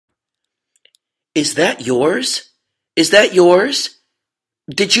Is that yours? Is that yours?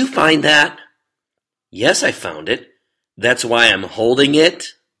 Did you find that? Yes, I found it. That's why I'm holding it.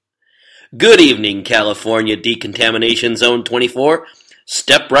 Good evening, California Decontamination Zone 24.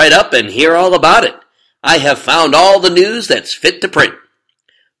 Step right up and hear all about it. I have found all the news that's fit to print.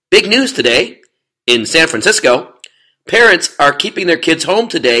 Big news today. In San Francisco, parents are keeping their kids home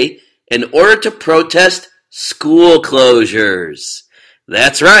today in order to protest school closures.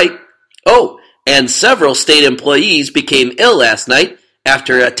 That's right. Oh, and several state employees became ill last night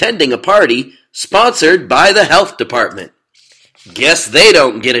after attending a party sponsored by the health department. Guess they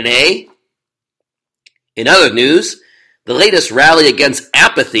don't get an A. In other news, the latest rally against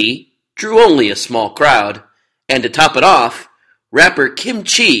apathy drew only a small crowd. And to top it off, rapper Kim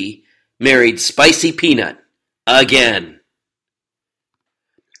Chi married Spicy Peanut again.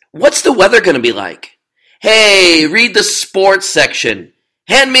 What's the weather going to be like? Hey, read the sports section.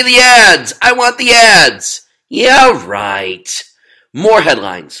 Hand me the ads. I want the ads. Yeah, right. More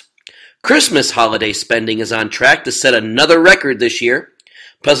headlines. Christmas holiday spending is on track to set another record this year.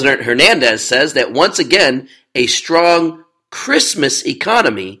 President Hernandez says that once again, a strong Christmas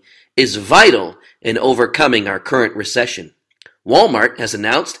economy is vital in overcoming our current recession. Walmart has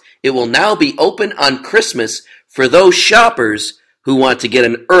announced it will now be open on Christmas for those shoppers who want to get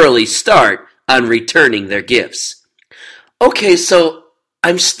an early start on returning their gifts. Okay, so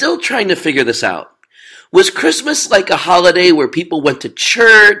I'm still trying to figure this out. Was Christmas like a holiday where people went to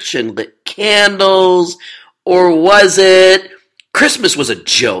church and lit candles? Or was it Christmas was a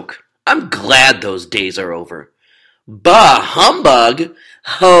joke? I'm glad those days are over. Bah humbug!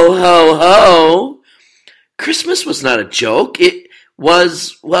 Ho, ho, ho! Christmas was not a joke. What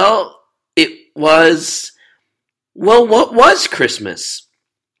was Christmas?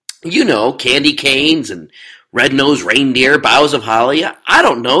 You know, candy canes and red-nosed reindeer, boughs of holly. I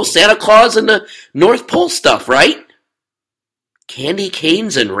don't know, Santa Claus and the North Pole stuff, right? Candy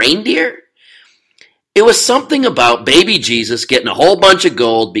canes and reindeer? It was something about baby Jesus getting a whole bunch of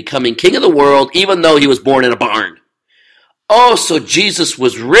gold, becoming king of the world, even though he was born in a barn. Oh, so Jesus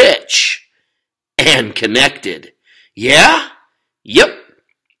was rich and connected. Yeah? Yep.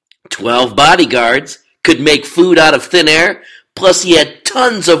 12 bodyguards, could make food out of thin air, plus he had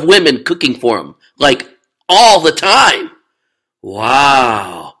tons of women cooking for him, like all the time.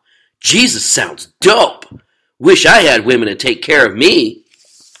 Wow. Jesus sounds dope. Wish I had women to take care of me.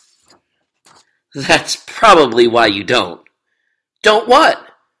 That's probably why you don't. Don't what?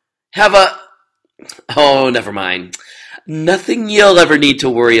 Oh, never mind. Nothing you'll ever need to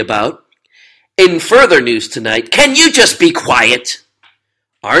worry about. In further news tonight, can you just be quiet?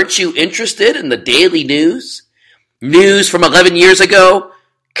 Aren't you interested in the daily news? News from 11 years ago?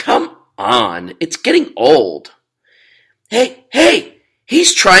 Come on, it's getting old. Hey,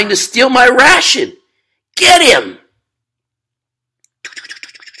 he's trying to steal my ration. Get him!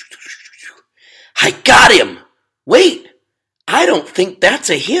 I got him! Wait, I don't think that's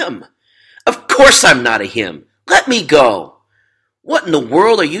a him. Of course I'm not a him. Let me go. What in the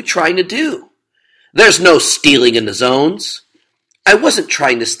world are you trying to do? There's no stealing in the zones. I wasn't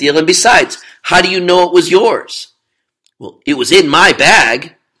trying to steal, and besides, how do you know it was yours? Well, it was in my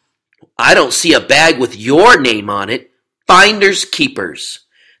bag. I don't see a bag with your name on it. Finders keepers.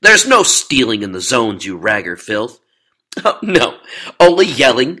 There's no stealing in the zones, you ragger filth. Oh, no, only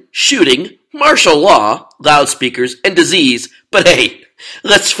yelling, shooting, martial law, loudspeakers, and disease. But hey,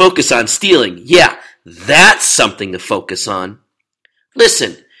 let's focus on stealing. Yeah, that's something to focus on.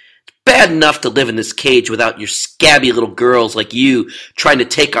 Listen, it's bad enough to live in this cage without your scabby little girls like you trying to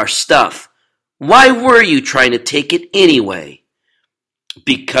take our stuff. Why were you trying to take it anyway?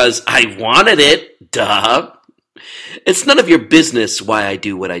 Because I wanted it, duh. It's none of your business why I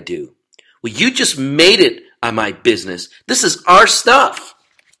do what I do. Well, you just made it on my business. This is our stuff.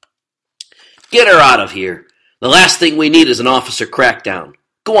 Get her out of here. The last thing we need is an officer crackdown.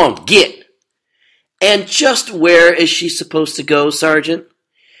 Go on, get. And just where is she supposed to go, Sergeant?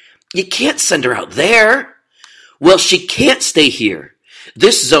 You can't send her out there. Well, she can't stay here.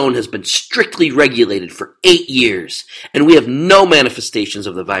 This zone has been strictly regulated for 8 years, and we have no manifestations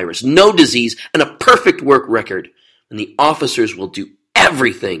of the virus, no disease, and a perfect work record. And the officers will do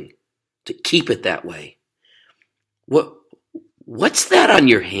everything to keep it that way. What's that on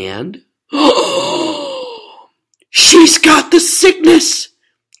your hand? She's got the sickness!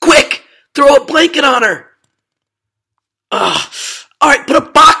 Quick, throw a blanket on her! All right, put a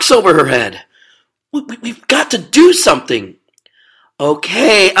box over her head. We've got to do something.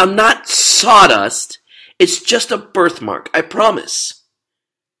 Okay, I'm not sawdust. It's just a birthmark, I promise.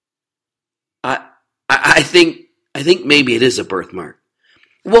 I think maybe it is a birthmark.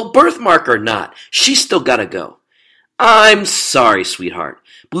 Well, birthmark or not, she's still gotta go. I'm sorry, sweetheart,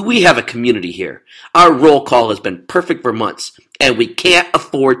 but we have a community here. Our roll call has been perfect for months, and we can't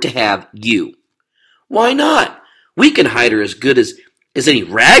afford to have you. Why not? We can hide her as good as any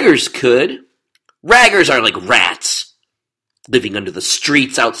raggers could. Raggers are like rats, living under the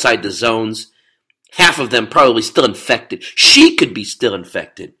streets outside the zones. Half of them probably still infected. She could be still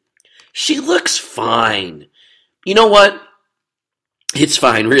infected. She looks fine. You know what? It's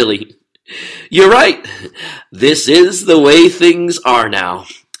fine, really. You're right. This is the way things are now.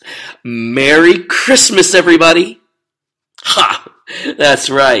 Merry Christmas, everybody. Ha! That's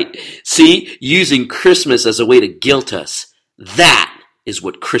right. See, using Christmas as a way to guilt us. That is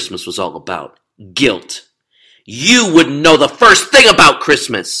what Christmas was all about. Guilt. You wouldn't know the first thing about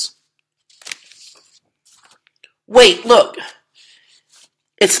Christmas. Wait, look.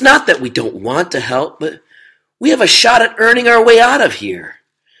 It's not that we don't want to help, but we have a shot at earning our way out of here.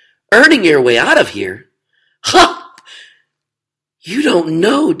 Earning your way out of here? Huh! You don't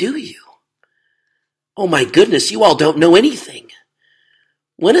know, do you? Oh my goodness, you all don't know anything.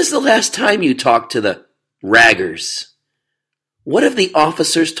 When is the last time you talked to the raggers? What have the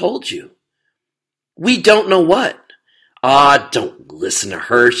officers told you? We don't know what. Don't listen to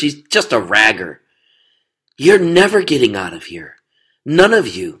her. She's just a ragger. You're never getting out of here. None of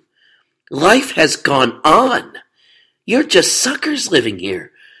you. Life has gone on. You're just suckers living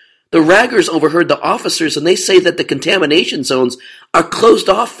here. The raggers overheard the officers and they say that the contamination zones are closed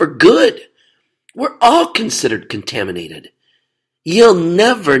off for good. We're all considered contaminated. You'll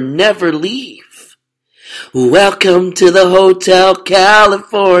never leave. Welcome to the Hotel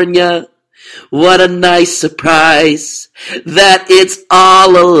California. What a nice surprise that it's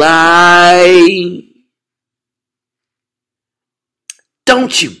all a lie.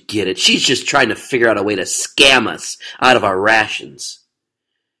 Don't you get it? She's just trying to figure out a way to scam us out of our rations.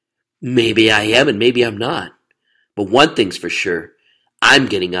 Maybe I am and maybe I'm not. But one thing's for sure. I'm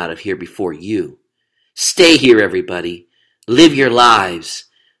getting out of here before you. Stay here, everybody. Live your lives.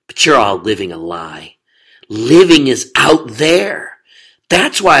 But you're all living a lie. Living is out there.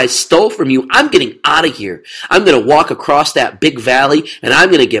 That's why I stole from you. I'm getting out of here. I'm going to walk across that big valley and I'm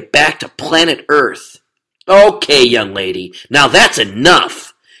going to get back to planet Earth. Okay, young lady. Now that's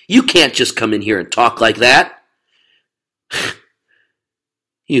enough. You can't just come in here and talk like that.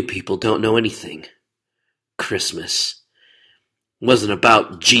 You people don't know anything. Christmas wasn't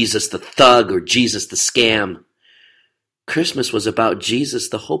about Jesus the thug or Jesus the scam. Christmas was about Jesus,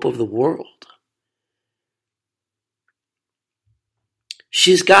 the hope of the world.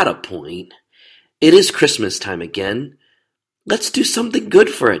 She's got a point. It is Christmas time again. Let's do something good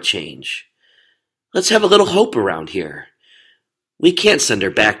for a change. Let's have a little hope around here. We can't send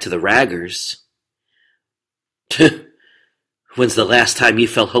her back to the raggers. When's the last time you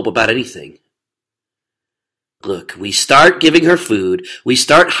felt hope about anything? Look, we start giving her food, we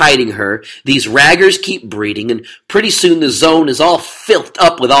start hiding her, these raggers keep breeding, and pretty soon the zone is all filled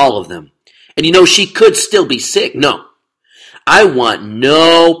up with all of them. And you know, she could still be sick. No, I want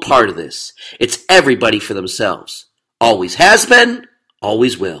no part of this. It's everybody for themselves. Always has been,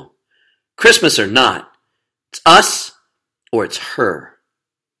 always will. Christmas or not, it's us or it's her.